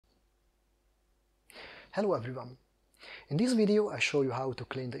Hello everyone! In this video I show you how to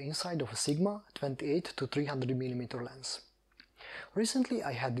clean the inside of a Sigma 28 to 300mm lens. Recently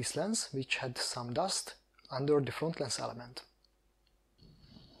I had this lens which had some dust under the front lens element.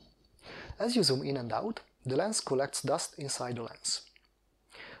 As you zoom in and out, the lens collects dust inside the lens.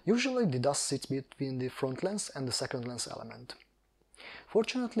 Usually the dust sits between the front lens and the second lens element.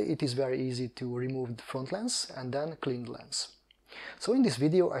 Fortunately, it is very easy to remove the front lens and then clean the lens. So in this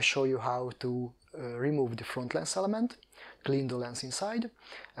video I show you how to remove the front lens element, clean the lens inside,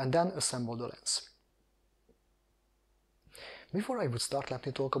 and then assemble the lens. Before I would start, let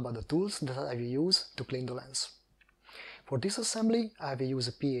me talk about the tools that I will use to clean the lens. For this assembly I will use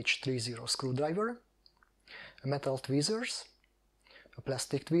a PH30 screwdriver, a metal tweezers, a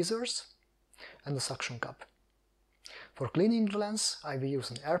plastic tweezers, and a suction cup. For cleaning the lens I will use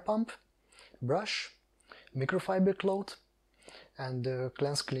an air pump, brush, microfiber cloth, and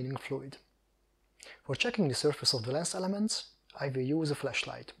lens cleaning fluid. For checking the surface of the lens elements, I will use a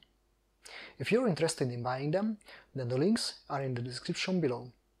flashlight. If you're interested in buying them, then the links are in the description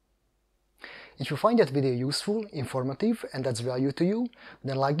below. If you find that video useful, informative, and adds value to you,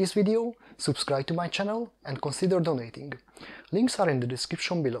 then like this video, subscribe to my channel, and consider donating. Links are in the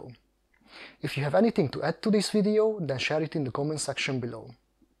description below. If you have anything to add to this video, then share it in the comment section below.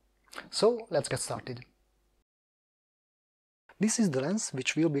 So, let's get started. This is the lens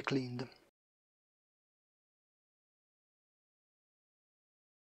which will be cleaned.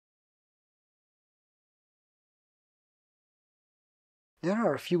 There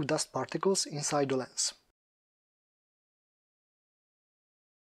are a few dust particles inside the lens.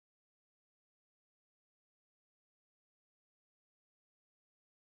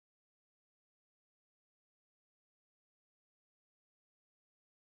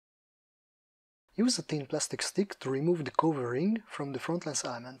 Use a thin plastic stick to remove the cover ring from the front lens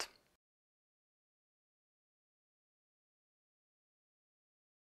element.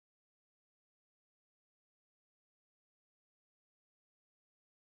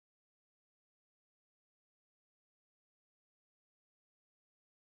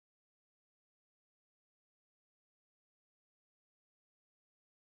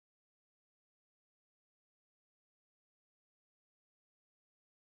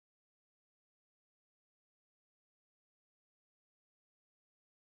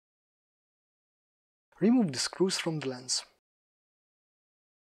 Remove the screws from the lens.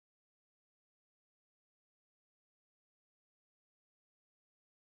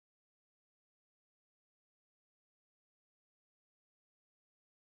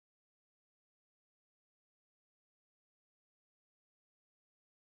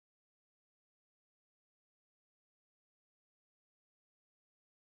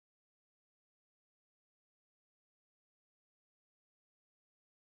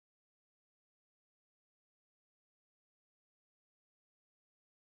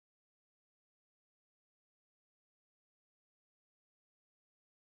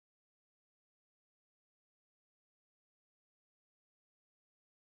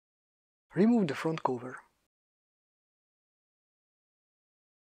 Remove the front cover.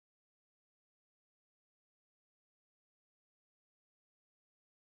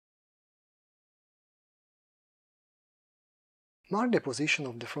 Mark the position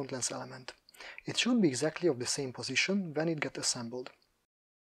of the front lens element. It should be exactly of the same position when it gets assembled.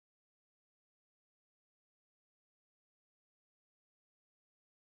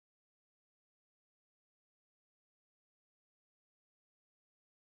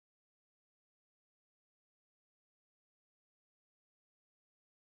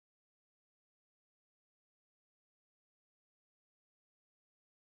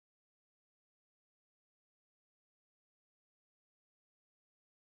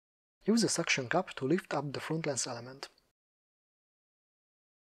 Use a suction cup to lift up the front lens element.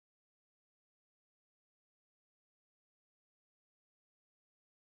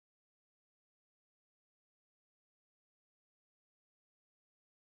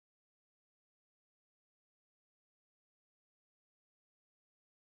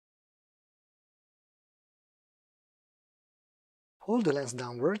 Hold the lens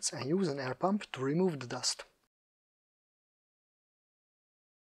downwards and use an air pump to remove the dust.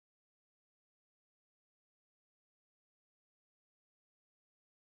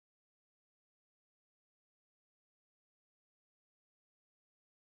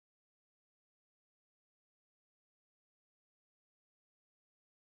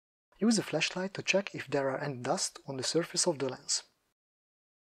 Use a flashlight to check if there are any dust on the surface of the lens.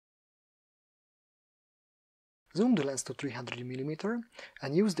 Zoom the lens to 300mm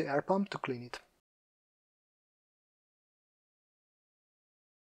and use the air pump to clean it.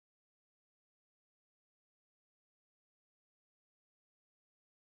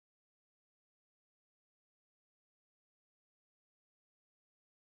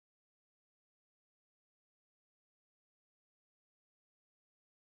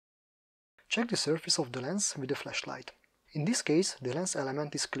 Check the surface of the lens with a flashlight. In this case, the lens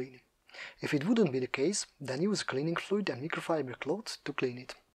element is clean. If it wouldn't be the case, then use cleaning fluid and microfiber cloth to clean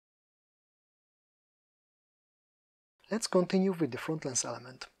it. Let's continue with the front lens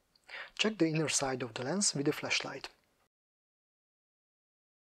element. Check the inner side of the lens with a flashlight.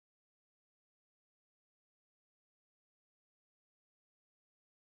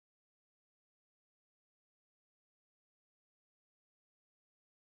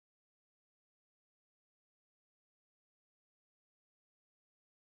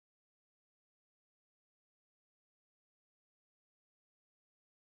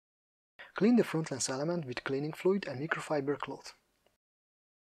 Clean the front lens element with cleaning fluid and microfiber cloth.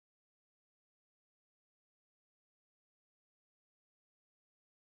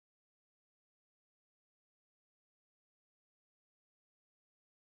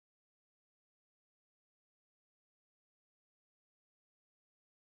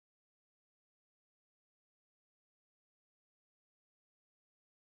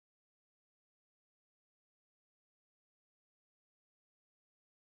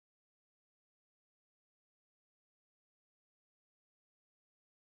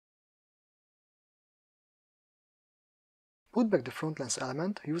 Put back the front lens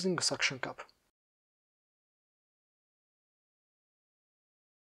element using a suction cup.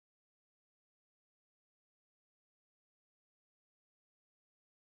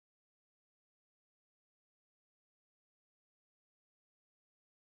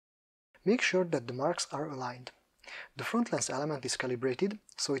 Make sure that the marks are aligned. The front lens element is calibrated,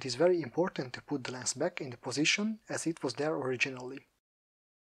 so it is very important to put the lens back in the position as it was there originally.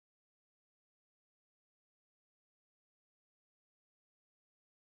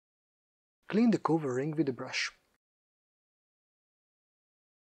 Clean the cover ring with a brush.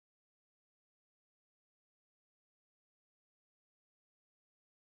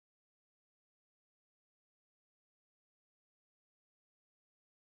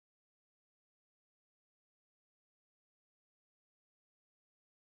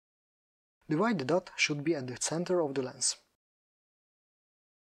 The white dot should be at the center of the lens.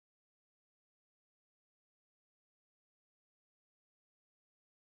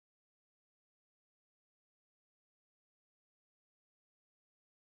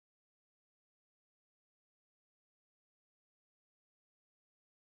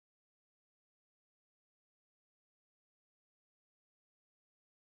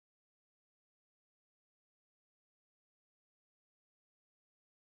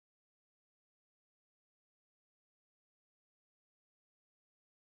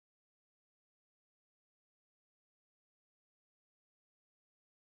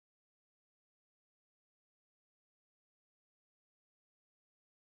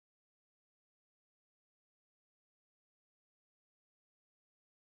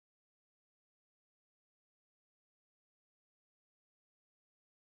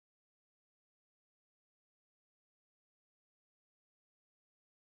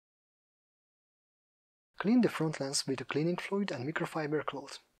 Clean the front lens with a cleaning fluid and microfiber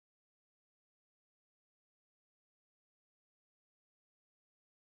cloth.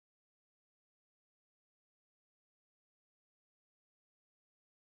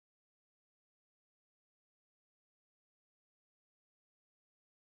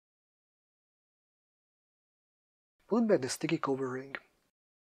 Put back the sticky cover ring.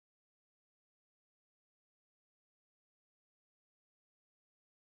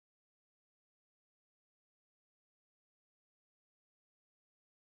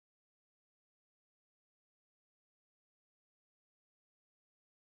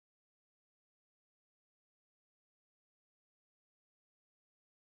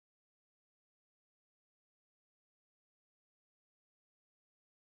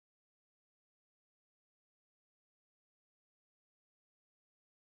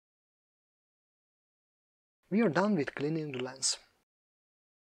 We are done with cleaning the lens.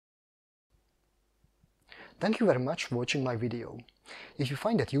 Thank you very much for watching my video. If you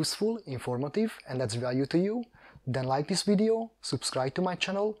find it useful, informative and adds value to you, then like this video, subscribe to my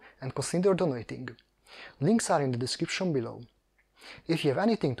channel and consider donating. Links are in the description below. If you have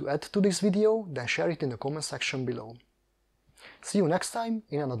anything to add to this video, then share it in the comment section below. See you next time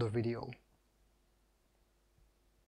in another video.